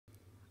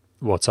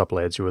What's up,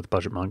 lads? You're with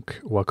Budget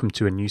Monk. Welcome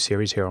to a new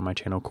series here on my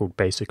channel called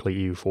basically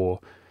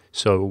EU4.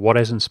 So what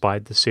has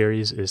inspired this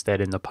series is that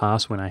in the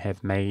past when I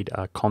have made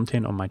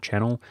content on my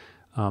channel,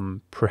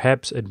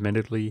 perhaps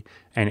admittedly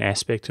an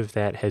aspect of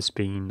that has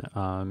been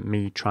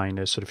me trying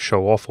to sort of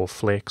show off or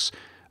flex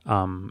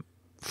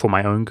for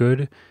my own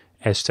good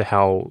as to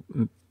how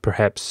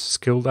perhaps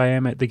skilled I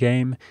am at the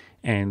game.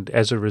 And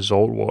as a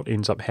result, what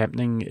ends up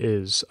happening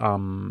is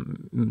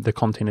the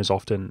content is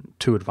often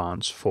too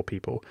advanced for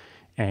people.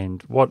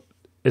 And what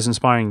is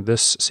inspiring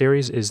this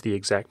series is the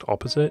exact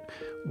opposite,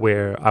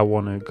 where I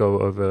want to go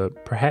over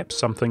perhaps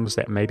some things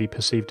that may be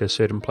perceived as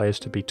certain players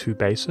to be too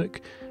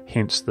basic,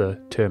 hence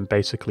the term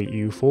basically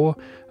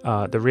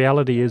EU4. The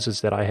reality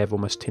is that I have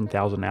almost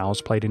 10,000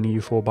 hours played in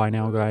EU4 by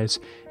now, guys,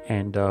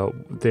 and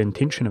the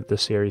intention of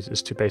this series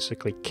is to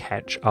basically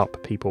catch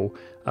up people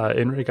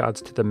in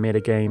regards to the meta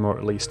game, or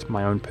at least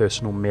my own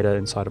personal meta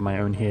inside of my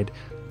own head,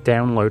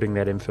 downloading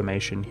that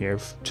information here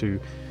to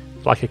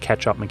like a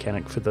catch-up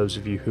mechanic for those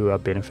of you who are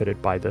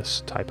benefited by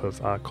this type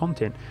of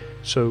content.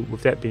 So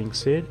with that being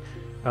said,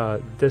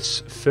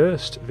 this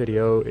first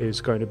video is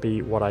going to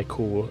be what I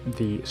call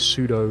the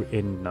pseudo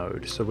end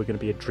node. So we're going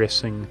to be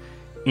addressing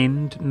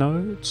end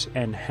nodes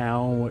and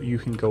how you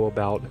can go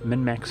about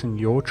min-maxing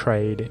your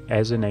trade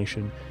as a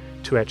nation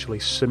to actually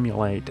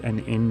simulate an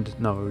end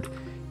node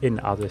in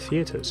other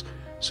theaters.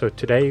 So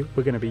today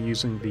we're going to be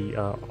using the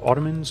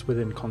Ottomans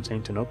within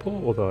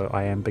Constantinople, although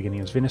I am beginning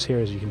as Venice here,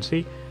 as you can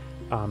see.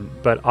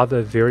 But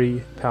other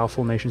very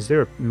powerful nations,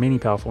 there are many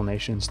powerful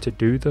nations to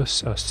do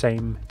this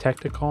same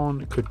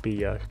tacticon. It could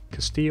be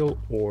Castile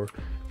or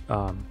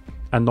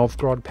a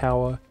Novgorod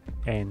power,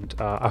 and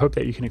I hope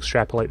that you can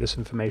extrapolate this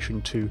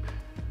information to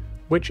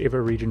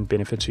whichever region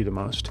benefits you the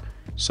most.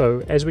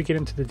 So as we get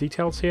into the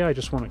details here, I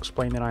just want to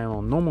explain that I am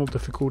on normal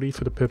difficulty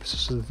for the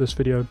purposes of this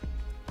video.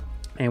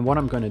 And what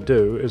I'm going to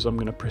do is I'm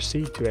going to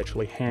proceed to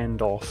actually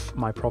hand off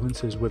my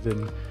provinces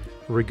within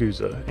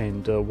Ragusa,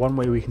 and one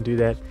way we can do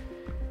that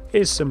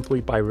is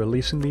simply by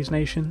releasing these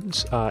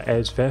nations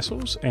as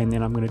vassals, and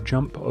then I'm going to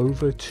jump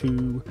over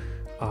to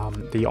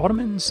the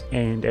Ottomans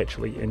and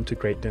actually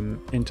integrate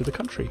them into the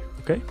country,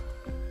 okay?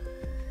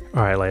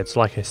 Alright lads,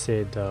 like I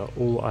said,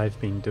 all I've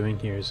been doing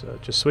here is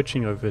just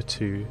switching over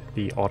to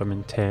the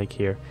Ottoman tag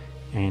here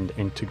and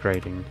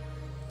integrating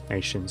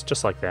nations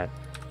just like that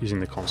using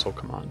the console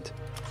command.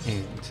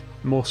 And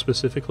more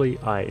specifically,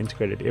 I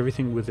integrated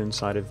everything within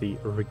inside of the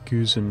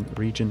Ragusan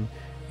region.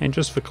 And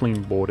just for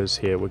clean borders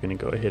here, we're going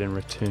to go ahead and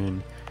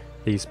return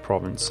these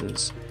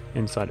provinces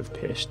inside of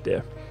Pest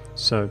there.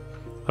 So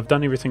I've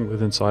done everything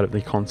within inside of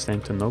the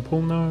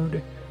Constantinople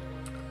node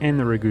and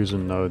the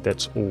Ragusan node.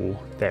 That's all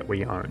that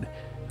we own.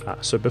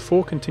 So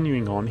before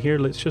continuing on here,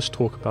 let's just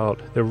talk about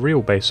the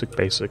real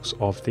basics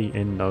of the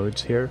end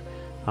nodes here.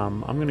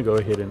 I'm going to go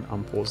ahead and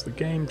unpause the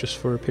game just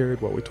for a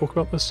period while we talk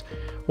about this.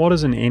 What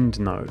is an end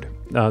node?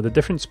 The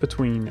difference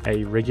between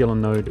a regular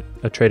node,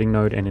 a trading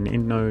node, and an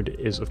end node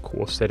is, of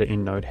course, that an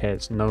end node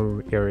has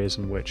no areas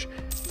in which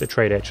the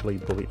trade actually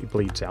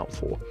bleeds out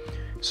for.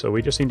 So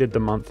we just ended the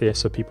month there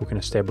so people can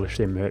establish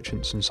their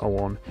merchants and so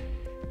on.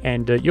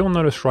 And you'll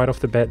notice right off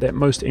the bat that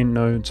most end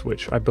nodes,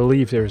 which I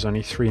believe there is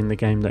only 3 in the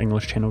game, the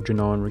English Channel,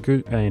 Genoa,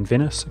 and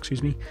Venice,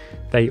 excuse me,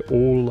 they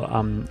all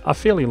are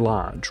fairly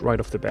large right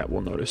off the bat,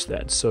 we'll notice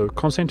that. So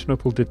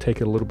Constantinople did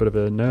take a little bit of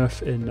a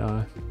nerf in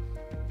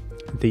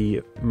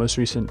the most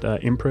recent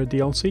Emperor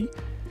DLC,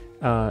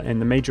 and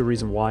the major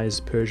reason why is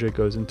Persia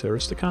goes into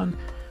Aristakhan,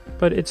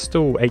 but it's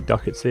still 8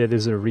 ducats there.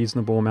 There's a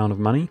reasonable amount of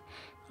money,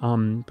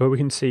 but we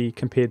can see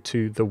compared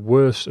to the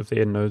worst of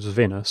the end nodes,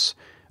 Venice,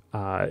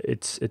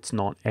 it's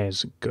not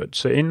as good.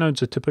 So end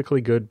nodes are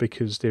typically good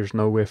because there's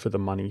nowhere for the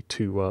money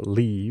to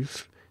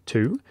leave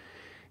to.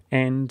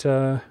 And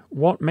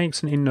what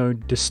makes an end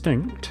node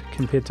distinct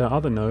compared to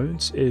other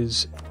nodes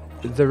is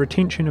the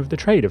retention of the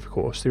trade, of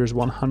course. There is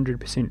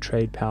 100%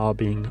 trade power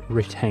being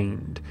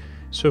retained.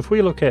 So if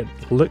we look at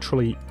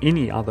literally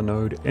any other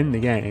node in the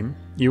game,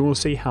 you will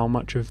see how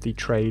much of the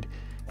trade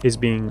is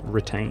being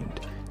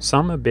retained.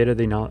 Some are better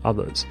than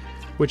others.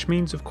 Which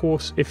means, of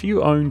course, if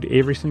you owned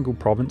every single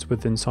province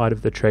within inside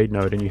of the trade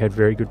node and you had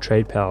very good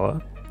trade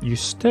power, you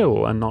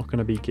still are not going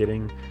to be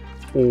getting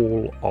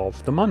all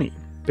of the money,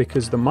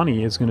 because the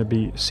money is going to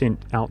be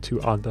sent out to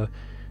other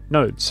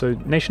nodes. So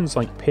nations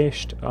like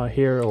Pest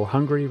here, or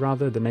Hungary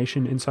rather, the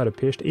nation inside of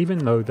Pest, even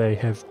though they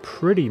have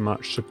pretty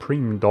much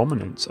supreme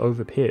dominance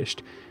over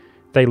Pest,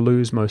 they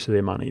lose most of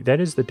their money. That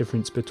is the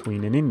difference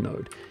between an end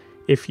node.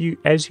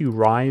 As you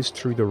rise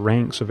through the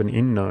ranks of an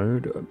end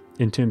node,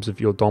 in terms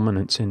of your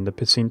dominance and the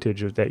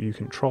percentage of that you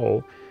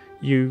control,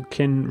 you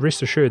can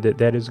rest assured that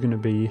that is going to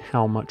be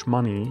how much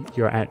money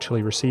you're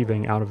actually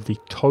receiving out of the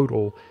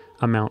total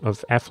amount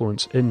of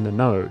affluence in the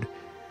node.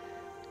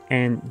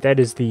 And that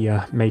is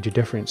the major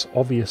difference,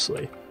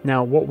 obviously.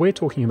 Now, what we're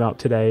talking about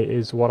today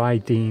is what I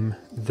deem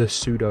the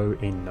pseudo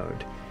end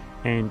node.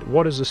 And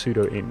what is a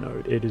pseudo end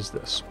node? It is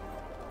this.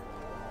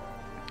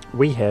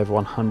 We have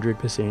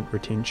 100%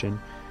 retention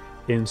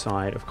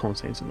inside of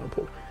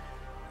Constantinople.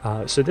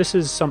 So this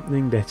is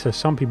something that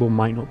some people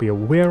might not be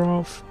aware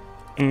of,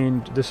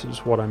 And this is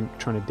what I'm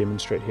trying to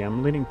demonstrate here.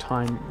 I'm letting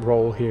time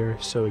roll here,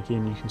 so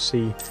again you can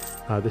see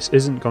this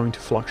isn't going to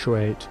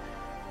fluctuate.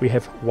 We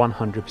have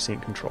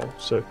 100% control.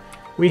 So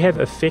we have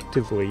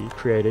effectively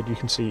created, you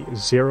can see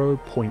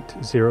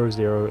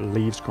 0.00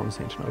 leaves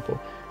Constantinople,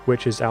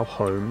 which is our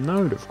home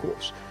node, of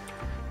course.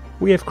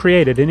 We have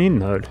created an end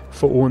node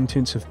for all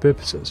intensive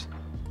purposes.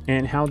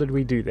 And how did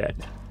we do that?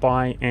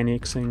 By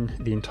annexing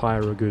the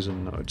entire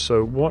Raguzan node.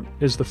 So what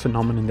is the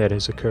phenomenon that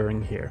is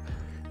occurring here?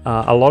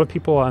 A lot of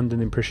people are under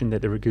the impression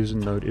that the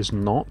Raguzan node is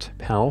not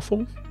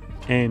powerful,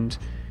 and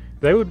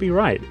they would be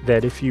right,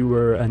 that if you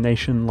were a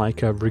nation like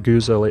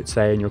Ragusa, let's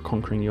say, and you're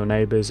conquering your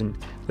neighbors, and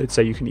let's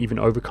say you can even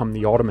overcome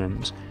the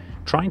Ottomans,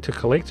 trying to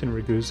collect in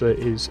Ragusa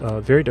is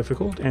very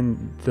difficult, and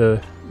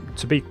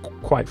to be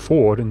quite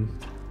forward and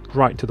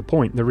right to the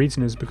point, the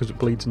reason is because it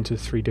bleeds into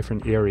 3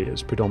 different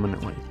areas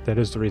predominantly. That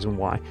is the reason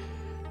why.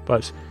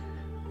 But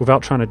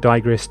without trying to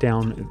digress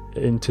down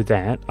into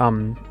that,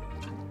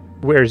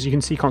 whereas you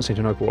can see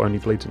Constantinople only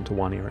bleeds into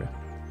 1 area.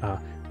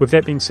 With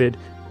that being said,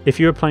 if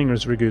you were playing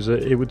as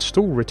Ragusa, it would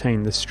still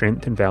retain the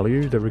strength and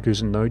value, the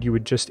Ragusan node. You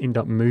would just end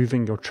up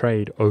moving your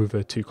trade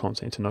over to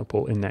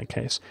Constantinople in that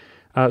case.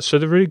 So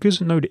the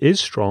Ragusan node is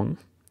strong.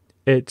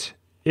 It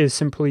is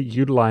simply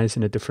utilized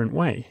in a different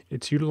way.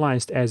 It's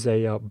utilized as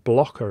a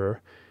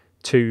blocker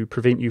to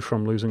prevent you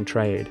from losing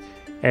trade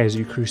as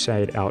you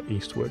crusade out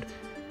eastward.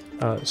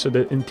 So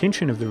the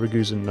intention of the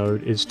Ragusan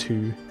node is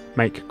to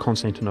make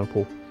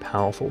Constantinople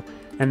powerful.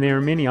 And there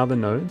are many other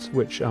nodes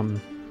which,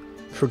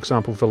 for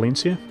example,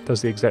 Valencia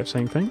does the exact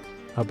same thing,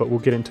 but we'll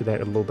get into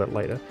that a little bit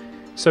later.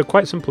 So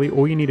quite simply,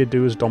 all you need to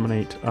do is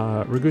dominate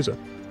Ragusa.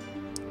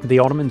 The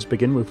Ottomans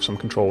begin with some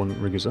control in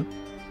Ragusa,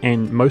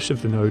 and most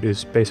of the node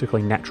is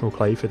basically natural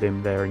clay for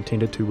them. They're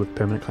intended to with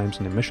permanent claims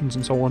on their missions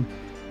and so on,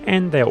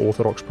 and they are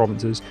orthodox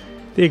provinces.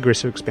 The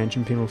aggressive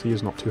expansion penalty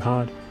is not too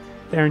hard.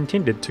 They're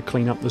intended to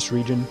clean up this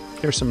region.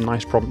 There are some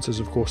nice provinces,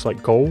 of course,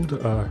 like gold,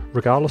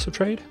 regardless of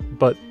trade,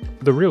 but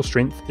the real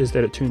strength is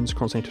that it turns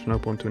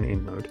Constantinople into an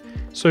end node.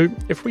 So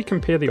if we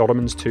compare the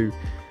Ottomans to,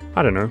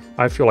 I don't know,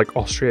 I feel like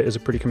Austria is a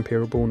pretty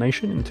comparable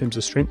nation in terms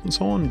of strength and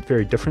so on,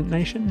 very different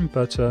nation,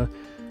 but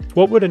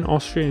what would an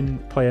Austrian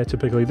player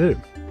typically do?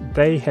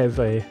 They have,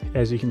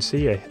 as you can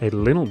see, a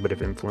little bit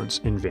of influence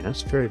in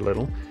Venice, very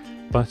little,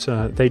 but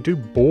they do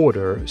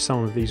border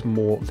some of these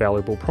more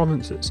valuable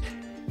provinces.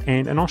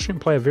 And an Austrian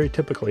player very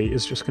typically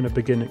is just going to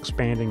begin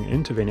expanding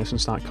into Venice and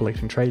start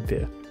collecting trade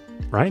there,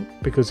 right?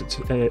 Because it's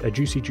a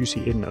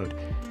juicy end node.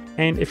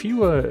 And if you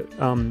were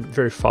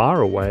very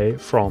far away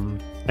from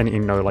an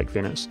end node like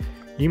Venice,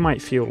 you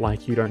might feel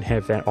like you don't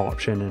have that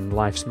option and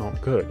life's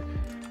not good.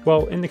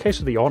 Well, in the case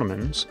of the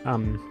Ottomans,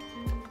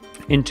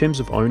 in terms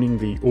of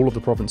owning all of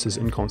the provinces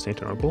in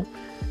Constantinople,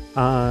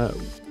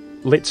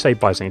 let's say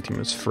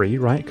Byzantium is free,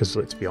 right? Because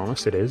let's be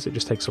honest, it is. It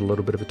just takes a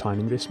little bit of a time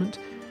investment.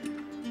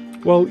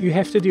 Well, you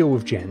have to deal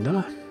with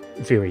Janda,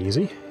 very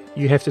easy.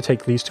 You have to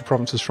take these 2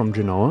 provinces from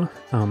Genoa.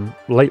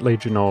 Lately,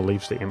 Genoa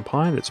leaves the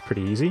empire, that's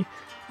pretty easy.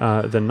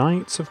 The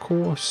Knights, of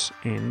course,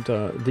 and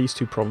these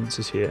 2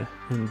 provinces here.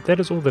 And that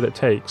is all that it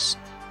takes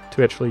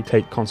to actually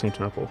take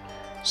Constantinople.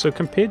 So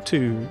compared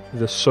to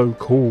the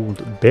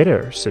so-called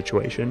better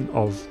situation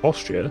of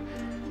Austria,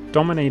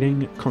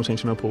 dominating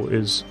Constantinople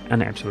is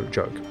an absolute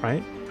joke,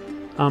 right?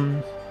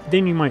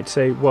 Then you might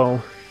say,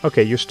 well,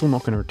 okay, you're still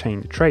not going to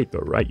retain the trade though,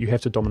 right? You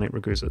have to dominate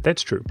Ragusa.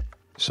 That's true.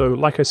 So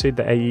like I said,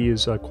 the AE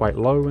is quite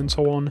low and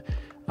so on.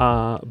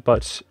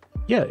 But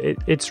yeah,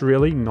 it's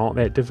really not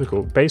that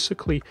difficult.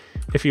 Basically,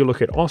 if you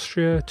look at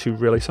Austria, to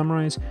really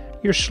summarize,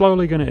 you're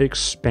slowly going to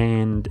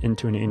expand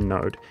into an end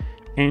node.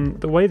 And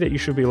the way that you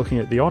should be looking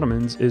at the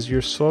Ottomans is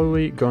you're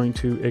slowly going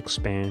to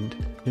expand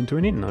into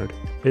an end node.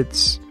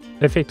 It's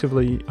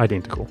effectively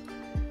identical.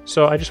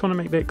 So I just want to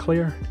make that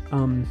clear.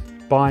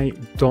 By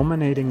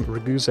dominating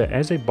Ragusa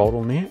as a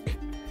bottleneck,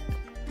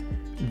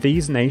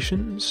 these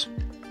nations,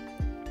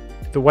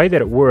 the way that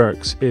it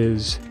works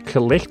is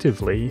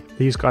collectively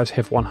these guys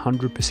have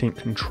 100%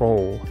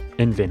 control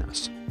in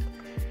Venice.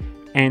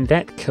 And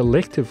that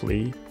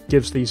collectively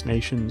gives these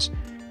nations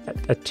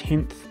a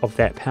tenth of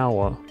that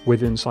power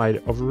within inside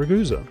of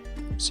Ragusa.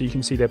 So you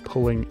can see they're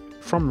pulling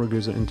from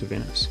Ragusa into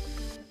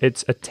Venice.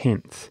 It's a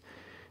tenth.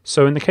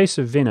 So in the case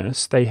of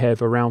Venice, they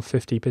have around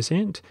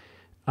 50%.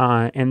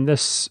 And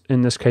this,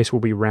 in this case, will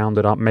be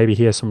rounded up. Maybe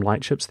he has some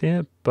light ships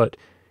there, but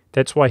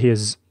that's why he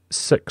has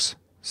 6.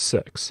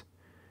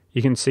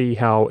 You can see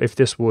how if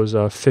this was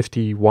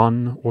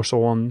 51 or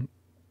so on,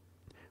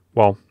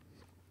 well,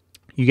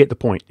 you get the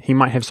point. He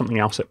might have something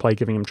else at play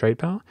giving him trade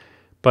power,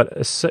 but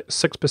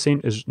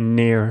 6% is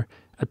near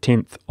a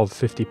tenth of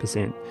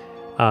 50%.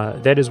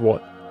 That is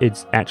what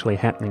is actually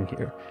happening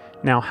here.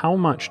 Now, how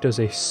much does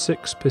a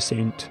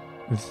 6%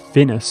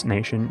 Venice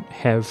nation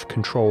have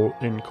control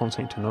in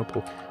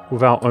Constantinople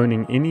without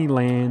owning any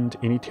land,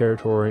 any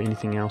territory,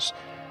 anything else?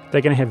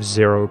 They're going to have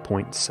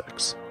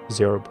 0.6.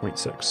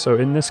 0.6. So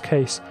in this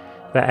case,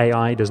 the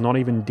AI does not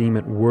even deem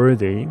it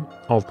worthy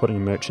of putting a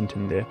merchant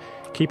in there.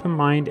 Keep in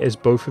mind, as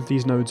both of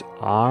these nodes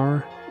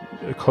are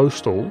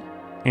coastal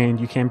and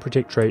you can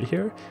protect trade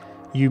here,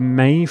 you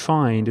may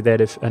find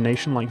that if a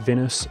nation like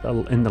Venice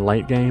in the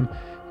late game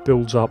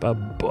builds up a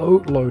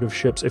boatload of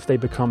ships, if they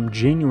become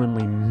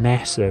genuinely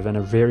massive and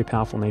a very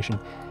powerful nation,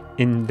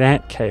 in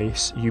that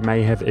case you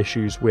may have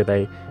issues where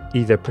they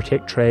either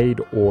protect trade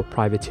or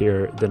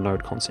privateer the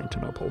node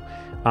Constantinople.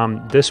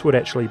 This would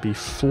actually be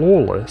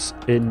flawless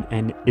in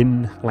an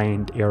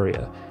inland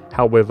area.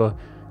 However,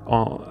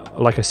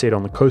 like I said,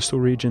 on the coastal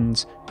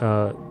regions,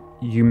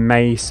 you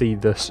may see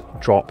this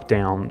drop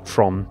down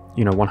from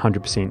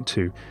 100%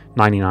 to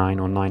 99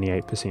 or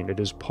 98%. It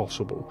is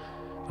possible.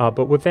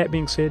 But with that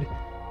being said,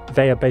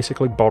 they are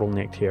basically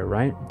bottlenecked here,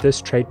 right?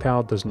 This trade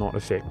power does not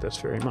affect this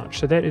very much.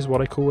 So that is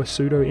what I call a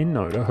pseudo end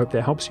node. I hope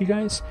that helps you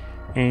guys.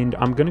 And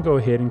I'm going to go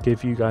ahead and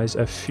give you guys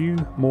a few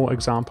more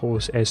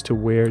examples as to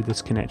where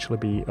this can actually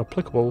be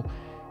applicable.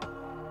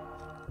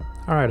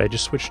 Alright, I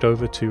just switched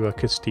over to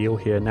Castile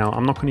here. Now,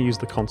 I'm not going to use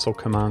the console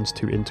commands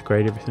to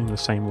integrate everything the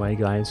same way,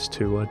 guys,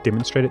 to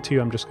demonstrate it to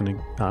you. I'm just going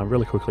to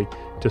really quickly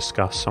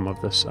discuss some of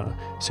this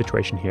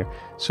situation here.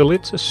 So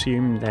let's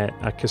assume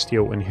that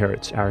Castile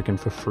inherits Aragon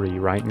for free,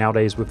 right?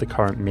 Nowadays, with the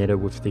current meta,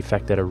 with the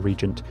fact that a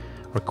regent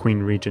or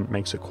queen regent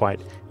makes it quite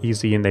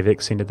easy, and they've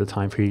extended the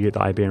time for you to get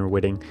the Iberian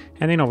wedding,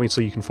 and then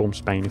obviously you can form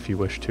Spain if you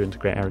wish to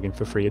integrate Aragon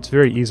for free. It's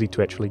very easy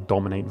to actually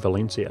dominate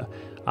Valencia.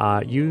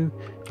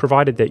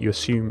 Provided that you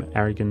assume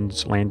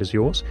Aragon's land is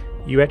yours,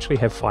 you actually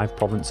have 5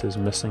 provinces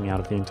missing out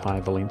of the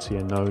entire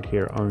Valencia node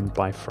here, owned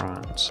by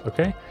France.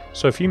 Okay,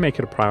 so if you make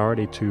it a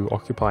priority to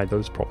occupy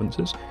those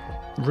provinces,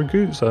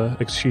 Valencia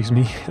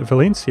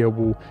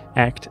will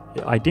act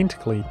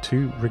identically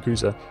to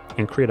Ragusa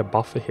and create a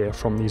buffer here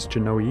from these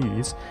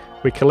Genoese,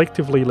 where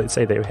collectively, let's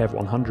say they have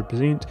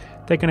 100%,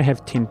 they're going to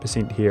have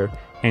 10% here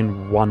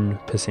and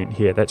 1%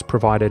 here. That's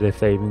provided if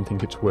they even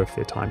think it's worth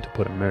their time to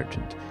put a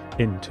merchant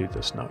into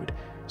this node.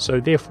 So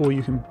therefore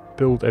you can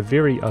build a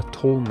very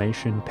tall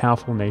nation,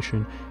 powerful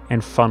nation,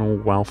 and funnel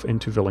wealth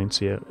into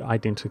Valencia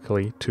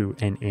identically to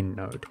an end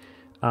node.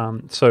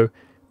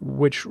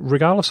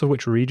 Regardless of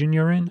which region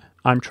you're in,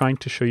 I'm trying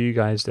to show you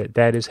guys that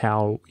that is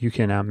how you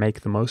can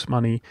make the most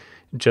money,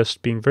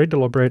 just being very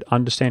deliberate,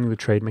 understanding the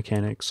trade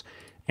mechanics,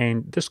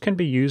 and this can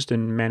be used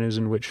in manners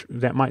in which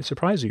that might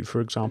surprise you.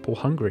 For example,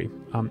 Hungary.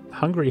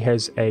 Hungary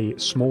has a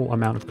small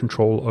amount of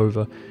control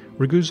over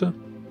Ragusa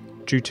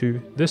due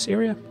to this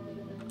area.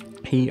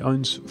 He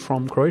owns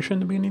from Croatia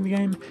in the beginning of the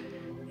game,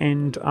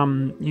 and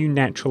you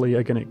naturally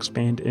are going to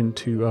expand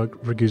into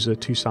Ragusa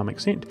to some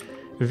extent.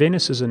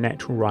 Venice is a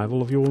natural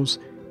rival of yours,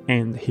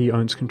 and he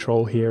owns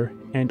control here,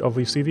 and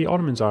obviously the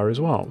Ottomans are as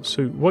well.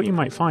 So what you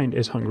might find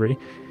as Hungary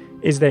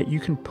is that you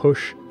can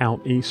push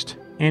out east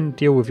and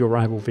deal with your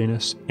rival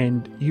Venice,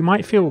 and you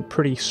might feel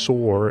pretty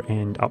sore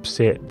and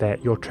upset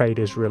that your trade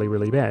is really,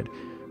 really bad.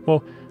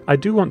 Well, I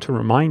do want to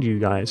remind you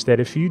guys that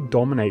if you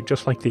dominate,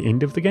 just like the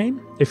end of the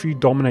game, if you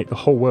dominate the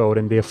whole world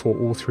and therefore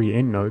all 3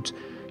 end nodes,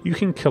 you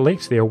can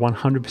collect there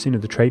 100%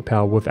 of the trade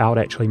power without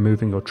actually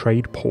moving your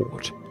trade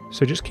port.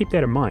 So just keep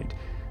that in mind.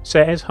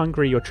 So as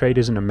Hungary, your trade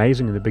isn't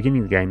amazing in the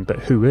beginning of the game, but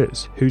who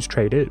is? Whose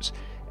trade is?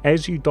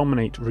 As you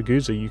dominate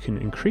Ragusa, you can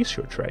increase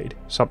your trade,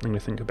 something to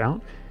think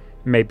about.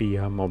 Maybe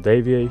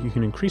Moldavia, you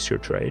can increase your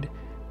trade.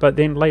 But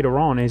then later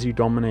on, as you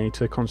dominate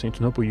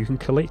Constantinople, you can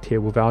collect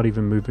here without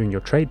even moving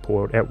your trade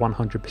port at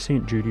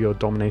 100% due to your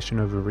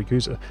domination over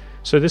Ragusa.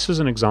 So this is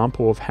an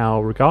example of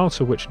how, regardless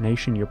of which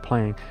nation you're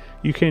playing,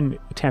 you can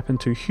tap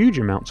into huge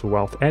amounts of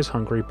wealth as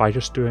Hungary by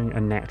just doing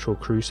a natural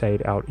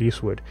crusade out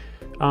eastward.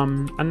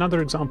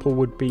 Another example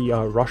would be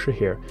Russia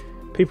here.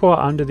 People are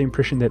under the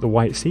impression that the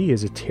White Sea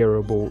is a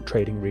terrible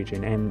trading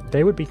region, and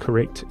they would be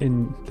correct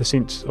in the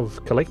sense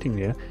of collecting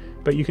there.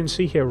 But you can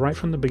see here right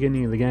from the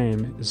beginning of the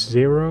game,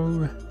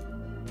 0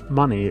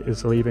 money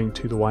is leaving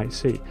to the White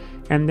Sea.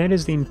 And that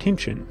is the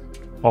intention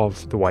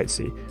of the White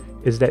Sea,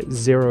 is that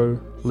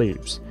 0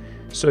 leaves.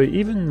 So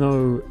even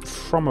though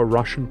from a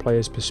Russian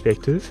player's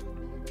perspective,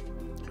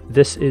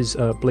 this is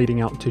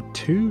bleeding out to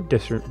 2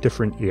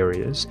 different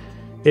areas,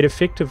 it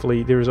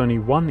effectively, there is only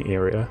one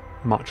area,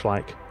 much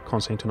like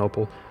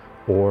Constantinople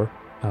or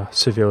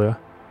Sevilla,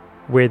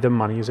 where the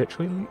money is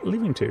actually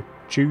leaving to,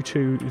 due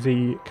to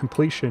the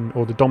completion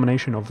or the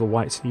domination of the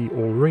White Sea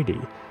already.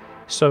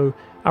 So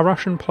a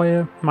Russian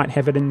player might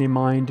have it in their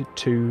mind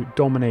to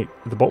dominate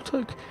the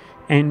Baltic,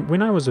 and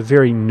when I was a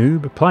very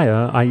noob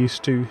player, I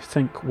used to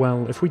think,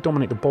 well, if we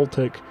dominate the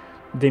Baltic,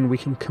 then we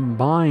can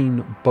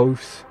combine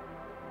both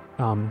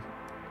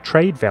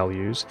trade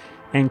values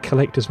and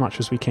collect as much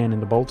as we can in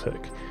the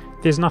Baltic.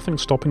 There's nothing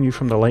stopping you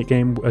from the late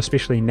game,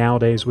 especially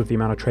nowadays with the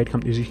amount of trade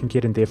companies you can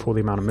get and therefore the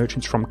amount of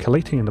merchants, from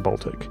collecting in the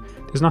Baltic.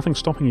 There's nothing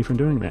stopping you from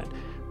doing that.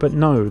 But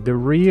no, the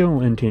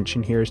real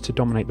intention here is to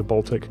dominate the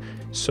Baltic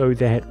so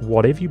that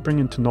whatever you bring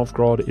into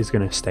Novgorod is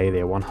going to stay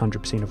there,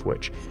 100% of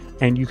which.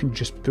 And you can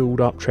just build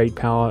up trade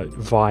power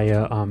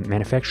via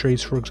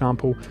manufactories, for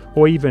example,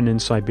 or even in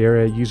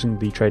Siberia using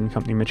the trading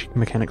company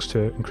mechanics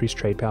to increase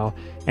trade power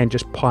and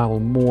just pile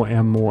more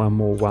and more and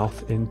more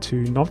wealth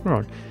into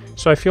Novgorod.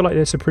 So I feel like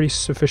that's a pretty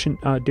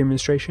sufficient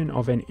demonstration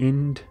of an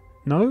end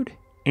node.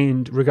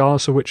 and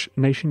regardless of which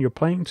nation you're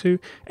playing to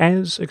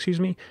as,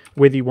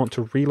 whether you want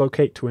to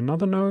relocate to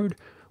another node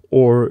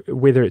or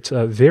whether it's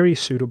very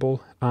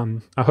suitable. I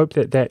hope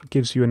that that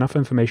gives you enough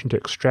information to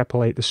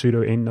extrapolate the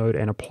pseudo end node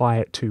and apply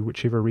it to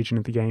whichever region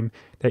of the game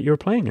that you're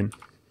playing in.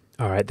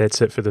 Alright,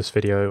 that's it for this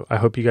video. I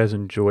hope you guys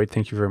enjoyed.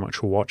 Thank you very much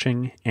for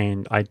watching,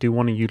 and I do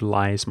want to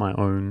utilize my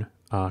own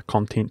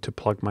content to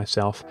plug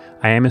myself.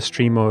 I am a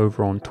streamer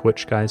over on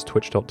Twitch, guys,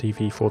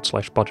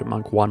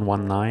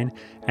 twitch.tv/budgetmonk119,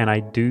 and I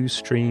do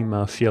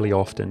stream fairly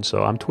often,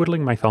 so I'm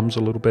twiddling my thumbs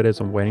a little bit as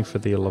I'm waiting for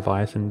the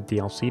Leviathan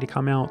DLC to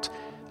come out,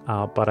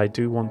 but I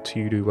do want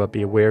you to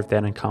be aware of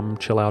that and come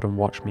chill out and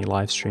watch me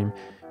live stream.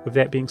 With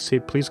that being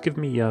said, please give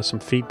me some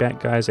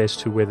feedback, guys, as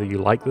to whether you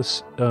like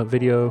this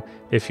video,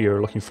 if you're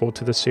looking forward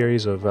to the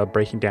series of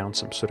breaking down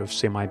some sort of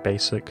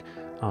semi-basic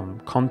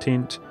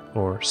content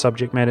or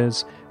subject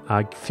matters.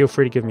 Feel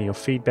free to give me your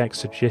feedback,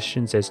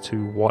 suggestions as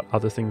to what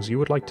other things you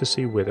would like to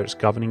see, whether it's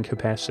governing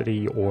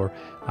capacity or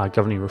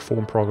governing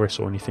reform progress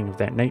or anything of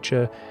that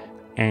nature.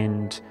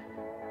 And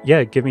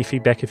yeah, give me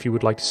feedback if you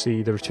would like to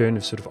see the return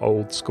of sort of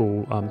old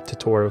school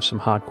tutorials, some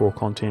hardcore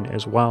content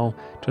as well.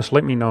 Just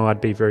let me know,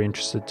 I'd be very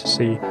interested to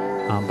see.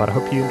 But I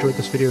hope you enjoyed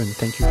this video, and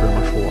thank you very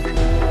much for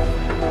watching.